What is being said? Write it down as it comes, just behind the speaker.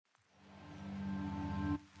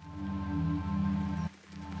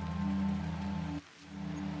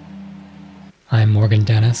I'm Morgan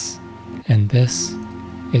Dennis, and this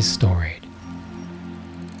is Storied.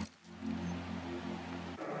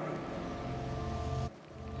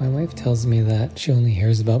 My wife tells me that she only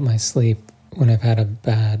hears about my sleep when I've had a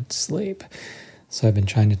bad sleep. So I've been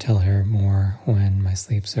trying to tell her more when my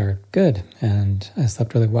sleeps are good. And I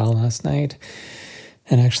slept really well last night,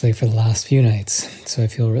 and actually for the last few nights. So I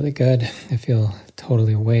feel really good. I feel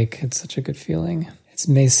totally awake. It's such a good feeling. It's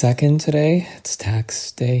May 2nd today. It's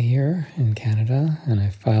tax day here in Canada, and I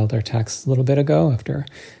filed our taxes a little bit ago after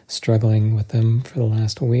struggling with them for the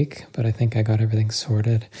last week, but I think I got everything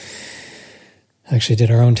sorted. I actually did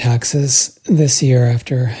our own taxes this year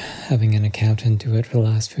after having an accountant do it for the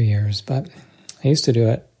last few years, but I used to do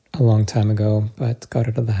it a long time ago, but got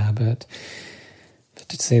out of the habit. But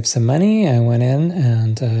to save some money, I went in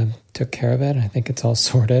and took care of it. I think it's all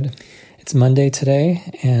sorted. It's Monday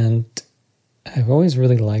today, and I've always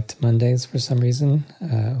really liked Mondays for some reason.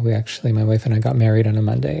 My wife and I got married on a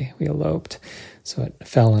Monday. We eloped, so it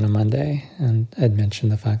fell on a Monday. And I'd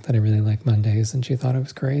mentioned the fact that I really like Mondays, and she thought it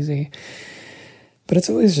was crazy. But it's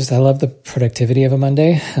always just, I love the productivity of a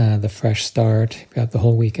Monday, the fresh start. You've got the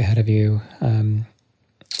whole week ahead of you. I'm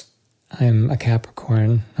a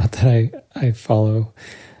Capricorn, not that I follow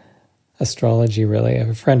astrology really. I have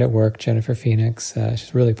a friend at work, Jennifer Phoenix.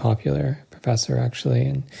 She's a really popular professor actually,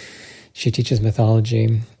 and she teaches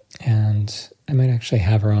mythology, and I might actually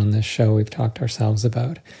have her on this show. We've talked ourselves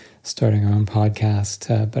about starting our own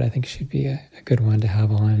podcast, but I think she'd be a good one to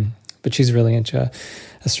have on. But she's really into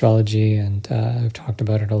astrology, and I've talked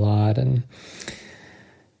about it a lot. And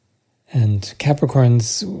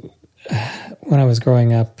Capricorns, when I was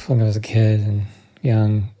growing up, when I was a kid and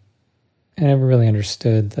young, I never really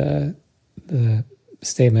understood the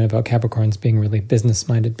statement about Capricorns being really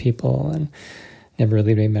business-minded people, and never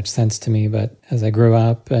really made much sense to me. But as I grew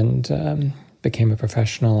up and became a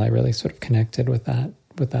professional, I really sort of connected with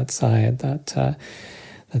that side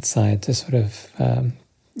to sort of,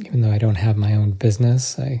 even though I don't have my own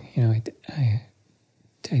business, I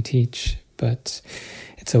teach, but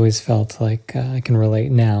it's always felt like I can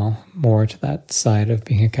relate now more to that side of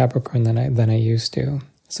being a Capricorn than I used to.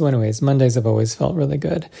 So anyways, Mondays have always felt really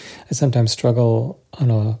good. I sometimes struggle on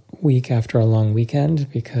a week after a long weekend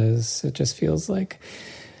because it just feels like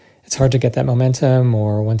it's hard to get that momentum,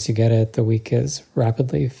 or once you get it, the week is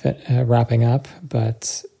rapidly wrapping up.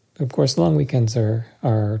 But of course, long weekends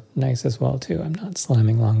are nice as well too. I'm not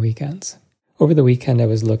slamming long weekends. Over the weekend, I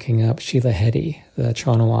was looking up Sheila Heti, the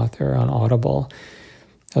Toronto author, on Audible.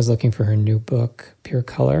 I was looking for her new book, Pure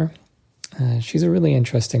Color. She's a really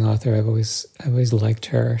interesting author. I've always liked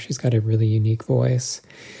her. She's got a really unique voice.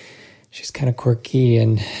 She's kind of quirky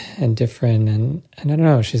and different, and I don't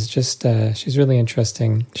know. She's just she's really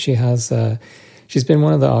interesting. She's been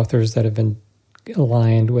one of the authors that have been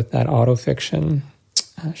aligned with that autofiction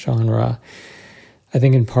genre. I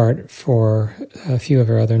think in part for a few of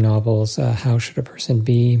her other novels, How Should a Person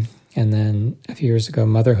Be, and then a few years ago,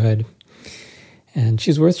 Motherhood. And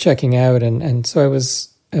she's worth checking out. And so I was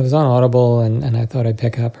on Audible, and I thought I'd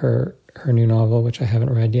pick up her new novel, which I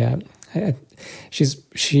haven't read yet.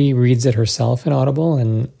 She reads it herself in Audible,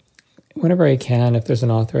 and whenever I can, if there's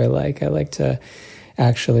an author I like to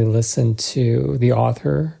actually listen to the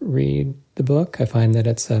author read the book. I find that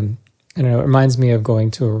it's I don't know, it reminds me of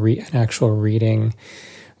going to an actual reading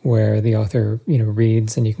where the author,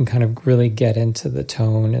 reads, and you can kind of really get into the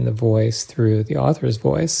tone and the voice through the author's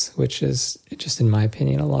voice, which is just, in my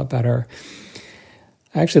opinion, a lot better.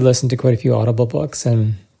 I actually listened to quite a few Audible books,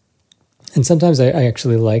 and sometimes I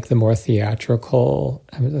actually like the more theatrical,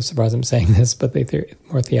 I'm surprised I'm saying this, but the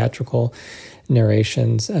more theatrical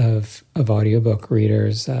narrations of audiobook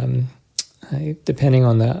readers. Depending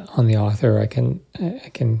on the author, I can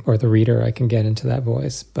or the reader, I can get into that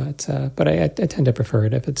voice, but I tend to prefer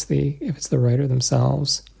it if it's the writer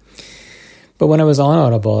themselves. But when I was on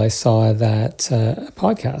Audible, I saw that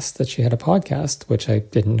she had a podcast, which I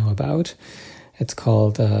didn't know about. It's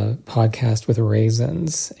called Podcast with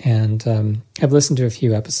Raisins, and I've listened to a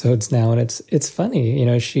few episodes now, and it's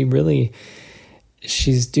funny.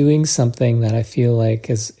 She's doing something that I feel like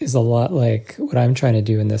is a lot like what I'm trying to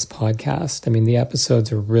do in this podcast. I mean, the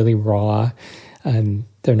episodes are really raw, and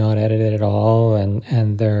they're not edited at all,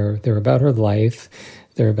 and they're about her life,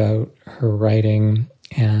 they're about her writing,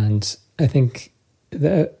 and I think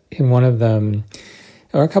that in one of them,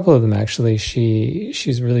 or a couple of them actually,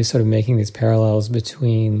 she's really sort of making these parallels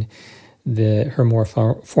between her more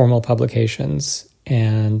formal publications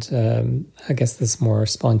and I guess this more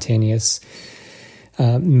spontaneous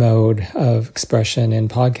mode of expression in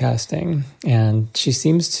podcasting. And she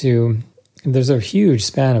seems to, there's a huge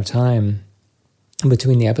span of time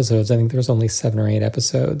between the episodes. I think there was only 7 or 8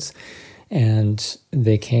 episodes, and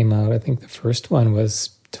they came out. I think the first one was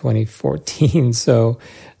 2014. So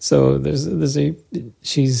there's a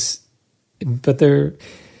but they're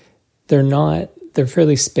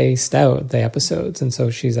fairly spaced out, the episodes, and so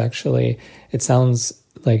she's actually, it sounds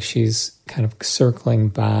like she's kind of circling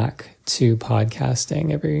back to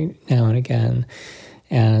podcasting every now and again.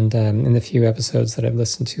 And in the few episodes that I've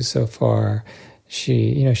listened to so far,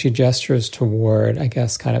 she gestures toward, I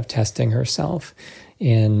guess, kind of testing herself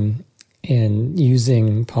in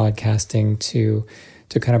using podcasting to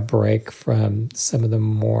kind of break from some of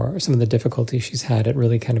the difficulty she's had at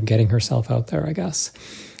really kind of getting herself out there, I guess.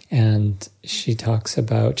 And she talks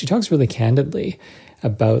really candidly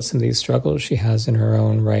about some of these struggles she has in her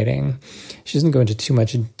own writing. She doesn't go into too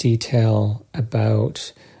much detail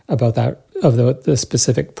about that, of the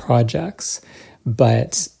specific projects,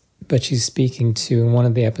 but she's speaking to, in one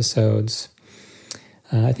of the episodes,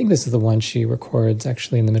 I think this is the one she records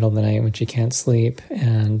actually in the middle of the night when she can't sleep,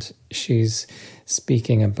 and she's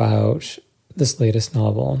speaking about this latest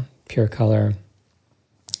novel, Pure Color,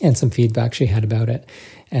 and some feedback she had about it,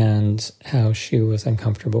 and how she was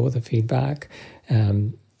uncomfortable with the feedback,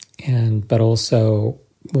 but also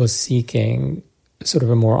was seeking sort of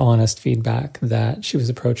a more honest feedback, that she was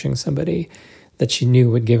approaching somebody that she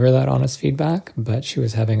knew would give her that honest feedback, but she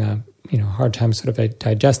was having a hard time sort of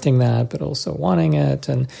digesting that, but also wanting it,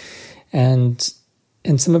 and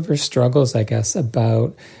some of her struggles, I guess,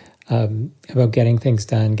 about getting things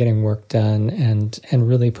done, getting work done, and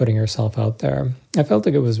really putting herself out there. I felt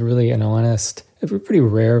like it was really it was pretty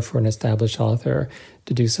rare for an established author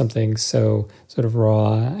to do something so sort of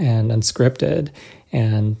raw and unscripted.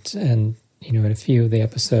 And in a few of the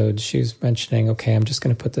episodes, she was mentioning, okay, I'm going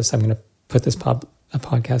to put this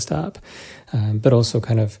podcast up. But also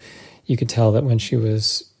kind of, you could tell that when she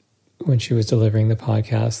was delivering the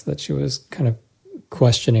podcast, that she was kind of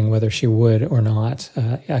questioning whether she would or not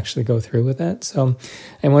actually go through with it. So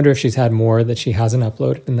I wonder if she's had more that she hasn't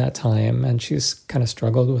uploaded in that time, and she's kind of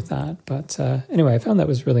struggled with that. But anyway, I found that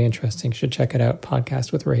was really interesting. You should check it out,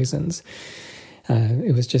 Podcast with Raisins.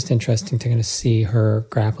 It was just interesting to kind of see her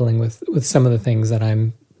grappling with some of the things that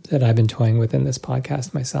I've been toying with in this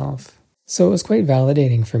podcast myself. So it was quite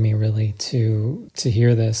validating for me, really, to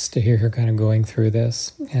hear this, to hear her kind of going through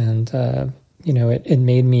this. And it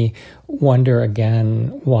made me wonder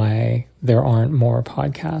again why there aren't more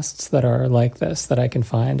podcasts that are like this that I can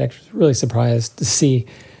find. I was really surprised to see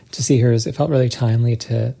hers. It felt really timely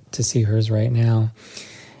to see hers right now.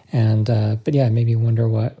 And but yeah, it made me wonder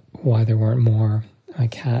why there weren't more. My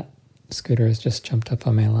cat Scooter has just jumped up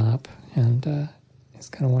on my lap, and he's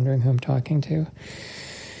kind of wondering who I'm talking to.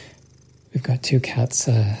 We've got 2 cats,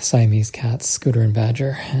 Siamese cats, Scooter and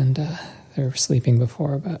Badger, and they were sleeping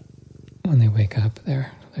before, but when they wake up,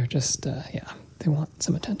 they're just, they want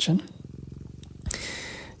some attention.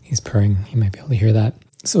 He's purring. You might be able to hear that.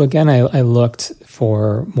 So again, I looked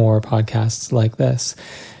for more podcasts like this.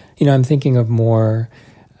 I'm thinking of more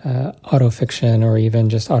autofiction or even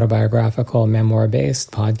just autobiographical,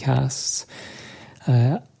 memoir-based podcasts.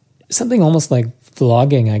 Something almost like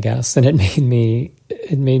vlogging, I guess, and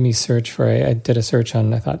it made me search for, I did a search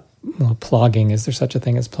on, I thought, well, plogging, is there such a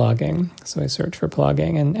thing as plogging? So I searched for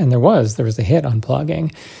plogging, and there was a hit on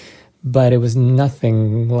plogging, but it was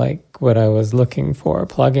nothing like what I was looking for.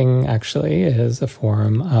 Plogging actually is a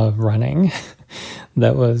form of running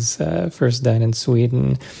that was first done in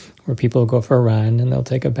Sweden, where people go for a run and they'll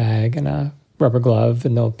take a bag and a rubber glove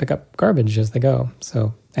and they'll pick up garbage as they go.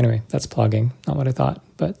 So anyway, that's plogging, not what I thought,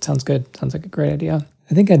 but sounds good. Sounds like a great idea.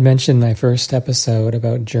 I think I'd mentioned my first episode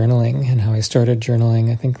about journaling and how I started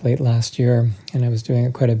journaling, I think late last year, and I was doing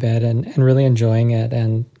it quite a bit and really enjoying it,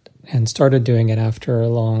 and started doing it after a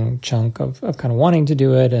long chunk of kind of wanting to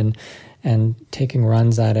do it and taking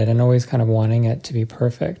runs at it and always kind of wanting it to be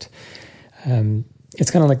perfect. It's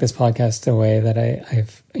kind of like this podcast in a way that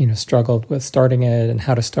I've struggled with starting it and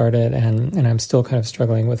how to start it, and I'm still kind of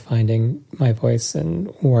struggling with finding my voice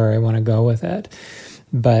and where I want to go with it.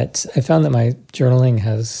 But I found that my journaling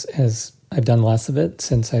has I've done less of it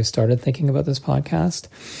since I started thinking about this podcast.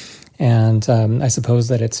 And I suppose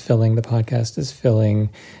that the podcast is filling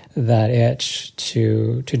that itch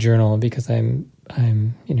to journal, because I'm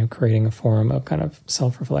creating a form of kind of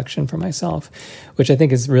self-reflection for myself, which I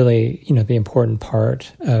think is really, the important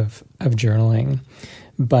part of journaling.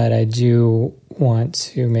 But I do want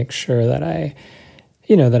to make sure that I'm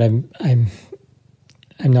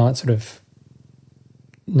not sort of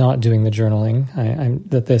not doing the journaling,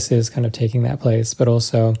 that this is kind of taking that place, but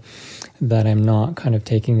also that I'm not kind of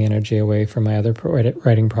taking the energy away from my other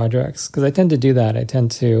writing projects. Because I tend to do that. I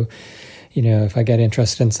tend to, if I get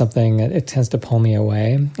interested in something, it tends to pull me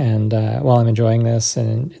away. And while I'm enjoying this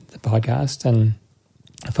and the podcast and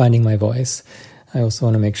finding my voice, I also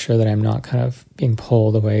want to make sure that I'm not kind of being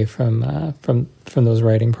pulled away from those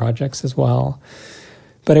writing projects as well.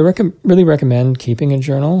 But I really recommend keeping a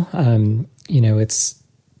journal.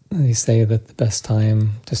 They say that the best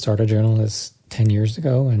time to start a journal is 10 years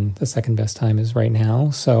ago, and the second best time is right now.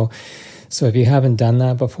 So if you haven't done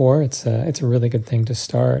that before, it's a really good thing to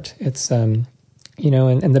start. It's and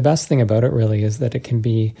the best thing about it really is that it can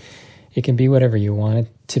be whatever you want it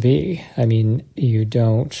to be. I mean,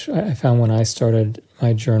 I found when I started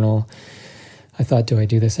my journal, I thought, do I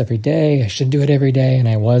do this every day? I should do it every day. And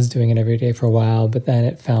I was doing it every day for a while, but then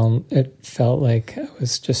it felt like it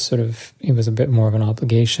was just it was a bit more of an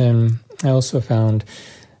obligation. I also found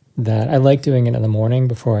that I liked doing it in the morning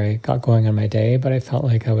before I got going on my day, but I felt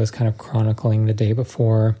like I was kind of chronicling the day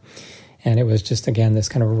before. And it was just, again, this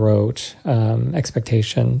kind of rote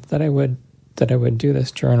expectation that I would do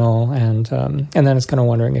this journal, and then I was kind of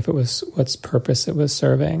wondering if it was what's purpose it was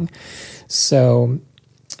serving.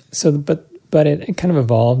 But it kind of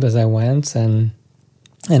evolved as I went, and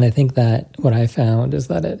I think that what I found is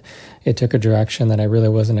that it took a direction that I really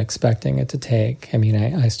wasn't expecting it to take. I mean,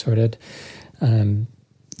 I started,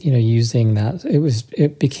 using that.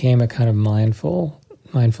 It became a kind of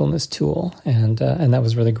mindfulness tool, and that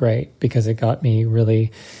was really great because it got me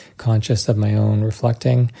really conscious of my own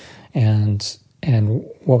reflecting and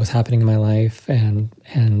what was happening in my life,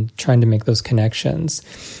 and trying to make those connections.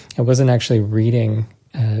 I wasn't actually reading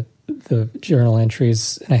the journal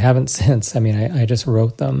entries, and I haven't since. I mean, I just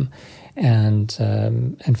wrote them and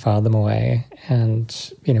filed them away,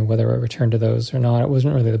 and whether I returned to those or not, it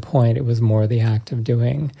wasn't really the point. It was more the act of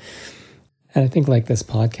doing. And I think like this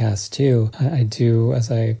podcast too, I do, as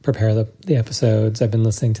I prepare the episodes, I've been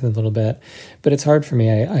listening to them a little bit, but it's hard for me.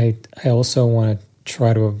 I also want to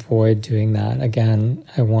try to avoid doing that. Again,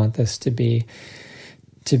 I want this to be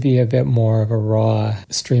a bit more of a raw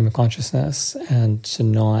stream of consciousness, and to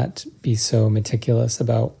not be so meticulous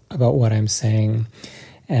about what I'm saying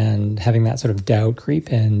and having that sort of doubt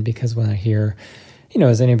creep in. Because when I hear,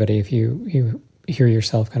 as anybody, if you hear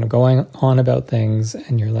yourself kind of going on about things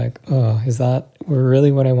and you're like, oh, is that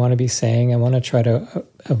really what I want to be saying? I want to try to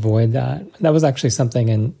avoid that. That was actually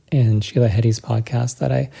something in Sheila Heti's podcast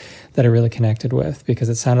that I really connected with, because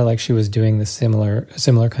it sounded like she was doing the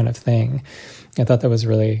similar kind of thing. I thought that was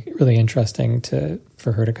really, really interesting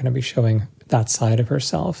for her to kind of be showing that side of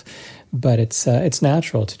herself. But it's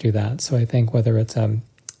natural to do that. So I think whether it's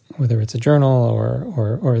a journal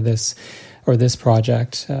or this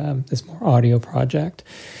project, this more audio project,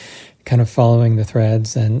 kind of following the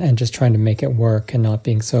threads and just trying to make it work and not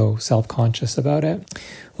being so self-conscious about it.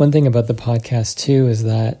 One thing about the podcast too is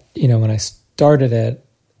that, when I started it,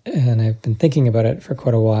 and I've been thinking about it for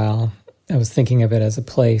quite a while, I was thinking of it as a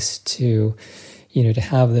place to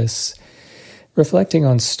have this reflecting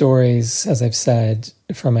on stories, as I've said,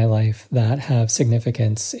 from my life that have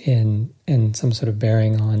significance in some sort of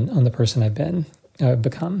bearing on the person I've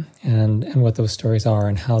become, and what those stories are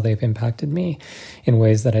and how they've impacted me in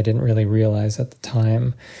ways that I didn't really realize at the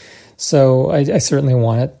time. So I certainly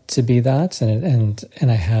want it to be that, and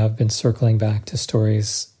I have been circling back to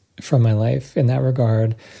stories from my life in that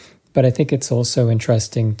regard. But I think it's also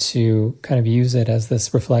interesting to kind of use it as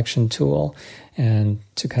this reflection tool, and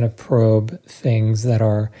to kind of probe things that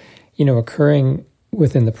are, occurring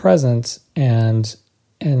within the present, and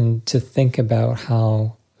to think about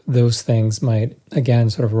how those things might, again,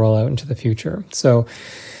 sort of roll out into the future. So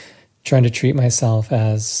trying to treat myself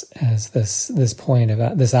as this point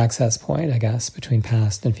of this access point, I guess, between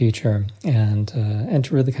past and future, and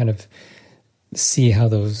to really kind of see how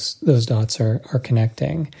those dots are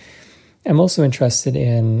connecting. I'm also interested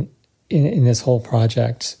in this whole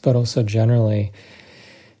project, but also generally,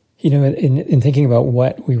 in thinking about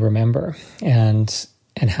what we remember and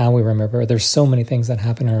how we remember. There's so many things that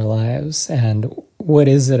happen in our lives, and what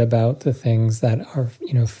is it about the things that are,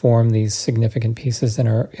 form these significant pieces in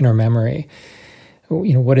our memory?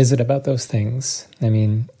 What is it about those things? I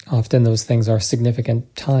mean, often those things are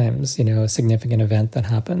significant times, a significant event that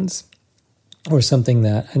happens, or something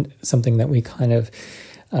that we kind of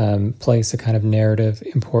place a kind of narrative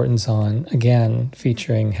importance on, again,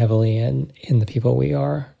 featuring heavily in the people we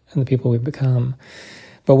are and the people we've become.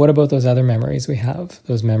 But what about those other memories we have?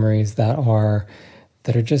 Those memories that are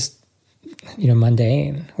just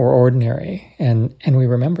mundane or ordinary, and we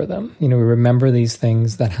remember them. We remember these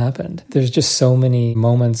things that happened. There's just so many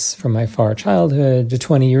moments from my far childhood to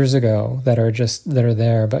 20 years ago that are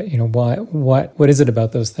there. But what is it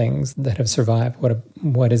about those things that have survived?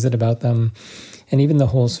 What is it about them? And even the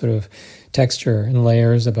whole sort of texture and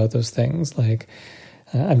layers about those things. Like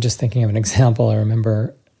I'm just thinking of an example. I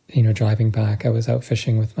remember driving back. I was out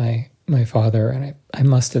fishing with my father, and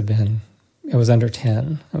I was under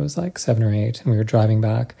 10. I was like 7 or 8, and we were driving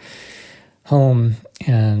back home,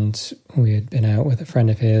 and we had been out with a friend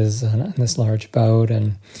of his on this large boat,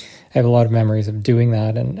 and I have a lot of memories of doing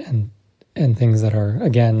that and things that are,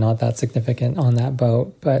 again, not that significant on that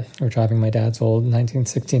boat, but we're driving my dad's old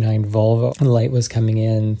 1969 Volvo. The light was coming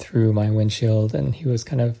in through my windshield, and it was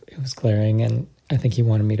glaring, and I think he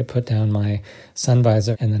wanted me to put down my sun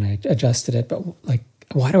visor, and then I adjusted it, but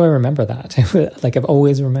why do I remember that? I've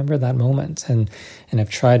always remembered that moment, and I've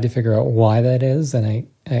tried to figure out why that is, and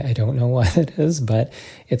I don't know why that is, but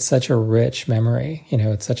it's such a rich memory.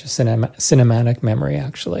 It's such a cinematic memory,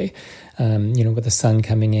 actually. With the sun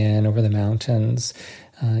coming in over the mountains,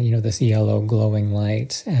 this yellow glowing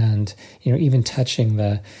light, and even touching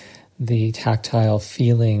the tactile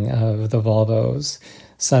feeling of the Volvo's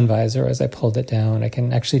sun visor as I pulled it down. I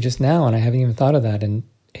can actually just now, and I haven't even thought of that in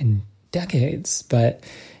decades, but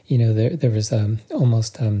there was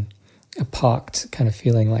almost a pocked kind of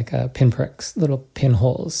feeling, like pinpricks, little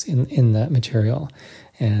pinholes in that material,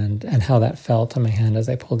 and how that felt on my hand as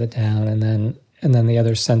I pulled it down, and then the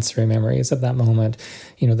other sensory memories of that moment,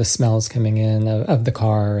 the smells coming in of the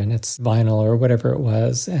car and its vinyl or whatever it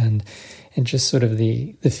was, and just sort of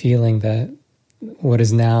the feeling that what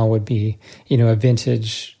is now would be a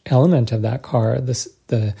vintage element of that car,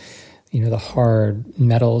 the hard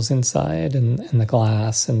metals inside and the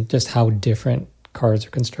glass, and just how different cars are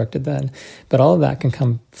constructed then. But all of that can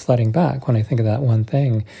come flooding back when I think of that one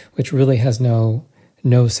thing, which really has no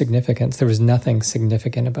significance. There was nothing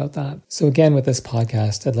significant about that. So again, with this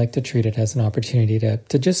podcast, I'd like to treat it as an opportunity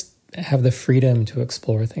to just have the freedom to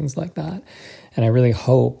explore things like that. And I really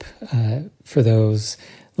hope for those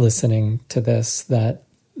listening to this that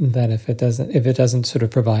if it doesn't sort of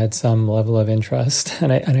provide some level of interest,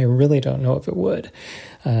 and I really don't know if it would,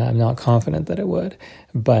 I'm not confident that it would,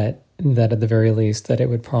 but that at the very least that it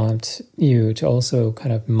would prompt you to also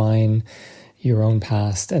kind of mine your own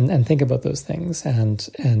past and think about those things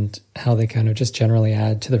and how they kind of just generally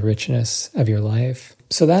add to the richness of your life.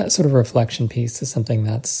 So that sort of reflection piece is something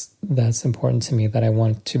that's important to me, that I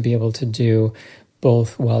want to be able to do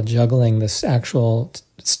both while juggling this actual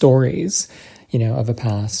stories, of a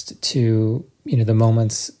past, to, the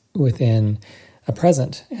moments within a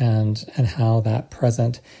present, and how that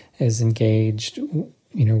present is engaged,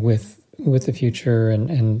 with the future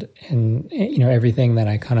and everything that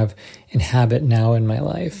I kind of inhabit now in my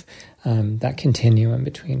life, that continuum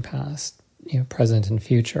between past, present and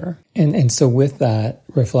future. And so with that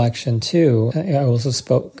reflection too, I also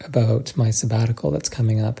spoke about my sabbatical that's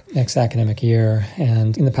coming up next academic year.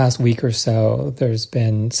 And in the past week or so, there's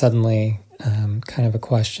been suddenly kind of a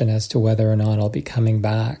question as to whether or not I'll be coming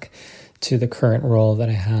back to the current role that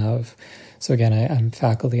I have. So again, I'm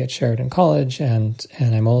faculty at Sheridan College, and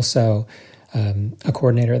I'm also a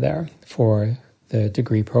coordinator there for the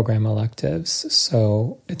degree program electives.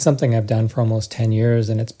 So it's something I've done for almost 10 years,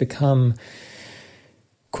 and it's become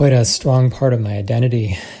quite a strong part of my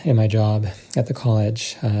identity in my job at the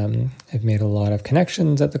college. I've made a lot of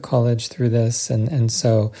connections at the college through this, and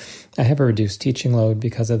so I have a reduced teaching load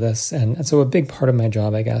because of this. And so a big part of my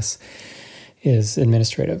job, I guess, is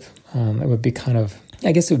administrative. It would be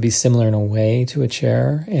it would be similar in a way to a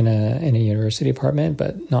chair in a university department,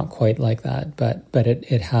 but not quite like that. But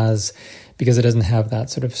it has, because it doesn't have that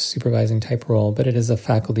sort of supervising type role, but it is a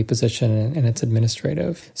faculty position and it's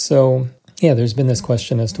administrative. So yeah, there's been this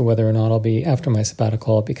question as to whether or not I'll be, after my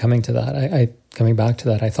sabbatical, I'll be coming to that. Coming back to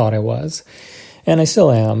that, I thought I was. And I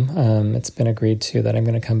still am. It's been agreed to that I'm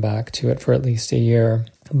going to come back to it for at least a year.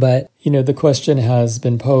 But, the question has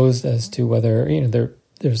been posed as to whether,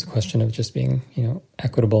 there's a question of just being,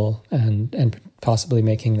 equitable and possibly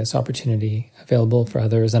making this opportunity available for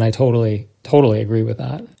others. And I totally agree with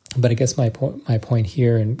that. But I guess my point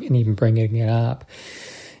here, and even bringing it up,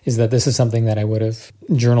 is that this is something that I would have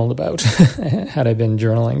journaled about had I been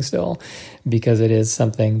journaling still, because it is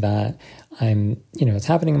something that it's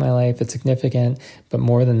happening in my life, it's significant, but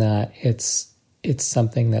more than that, it's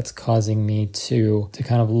something that's causing me to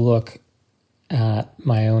kind of look at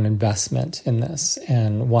my own investment in this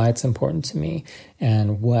and why it's important to me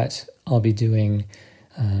and what I'll be doing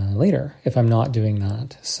later if I'm not doing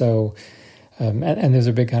that. So And those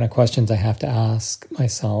are big kind of questions I have to ask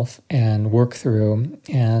myself and work through,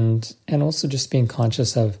 and also just being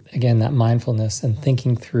conscious of, again, that mindfulness and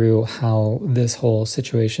thinking through how this whole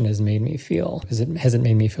situation has made me feel. Has it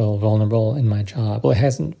made me feel vulnerable in my job? Well, it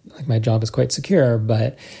hasn't. Like, my job is quite secure,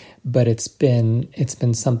 but it's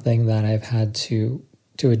been something that I've had to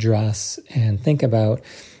address and think about,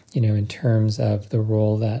 in terms of the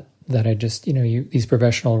role that I just, these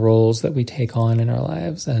professional roles that we take on in our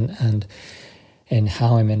lives, and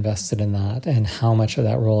how I'm invested in that, and how much of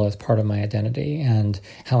that role is part of my identity, and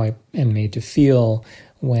how I am made to feel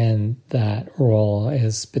when that role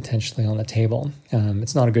is potentially on the table.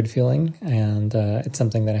 It's not a good feeling, and it's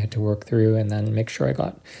something that I had to work through and then make sure I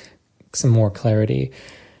got some more clarity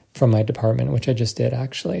from my department, which I just did,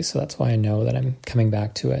 actually. So that's why I know that I'm coming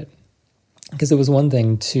back to it. Because it was one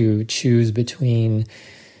thing to choose between,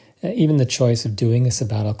 even the choice of doing a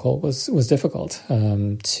sabbatical was difficult,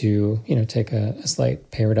 to, take a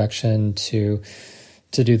slight pay reduction, to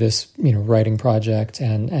do this, writing project,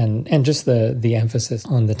 and just the emphasis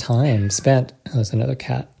on the time spent. There's another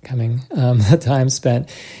cat coming. The time spent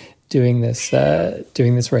doing this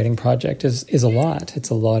writing project is a lot. It's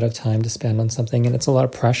a lot of time to spend on something, and it's a lot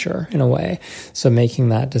of pressure in a way. So making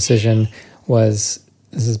that decision this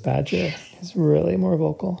is Badger. He's really more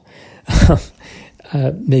vocal.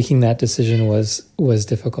 Making that decision was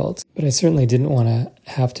difficult, but I certainly didn't want to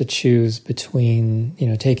have to choose between,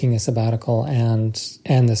 taking a sabbatical and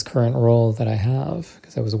this current role that I have,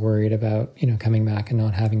 because I was worried about, coming back and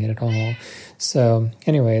not having it at all. So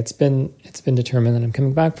anyway, it's been determined that I'm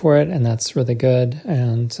coming back for it, and that's really good.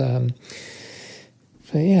 And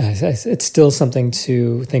but yeah, it's still something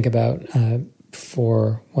to think about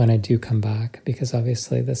for when I do come back, because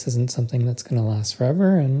obviously this isn't something that's going to last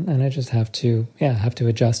forever, and I just have to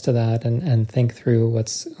adjust to that and think through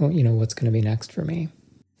what's going to be next for me.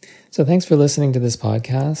 So thanks for listening to this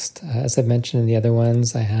podcast. As I've mentioned in the other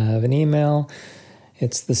ones, I have an email.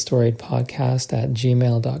 It's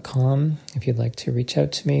thestoriedpodcast@gmail.com. If you'd like to reach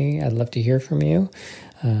out to me, I'd love to hear from you.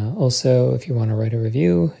 Also, if you want to write a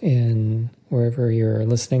review in wherever you're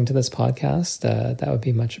listening to this podcast, that would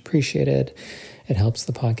be much appreciated. It helps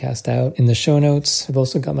the podcast out. In the show notes, I've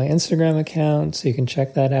also got my Instagram account, so you can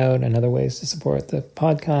check that out, and other ways to support the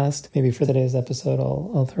podcast. Maybe for today's episode,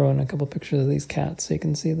 I'll throw in a couple pictures of these cats so you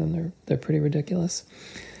can see them. They're pretty ridiculous.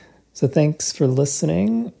 So thanks for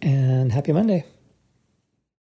listening, and happy Monday.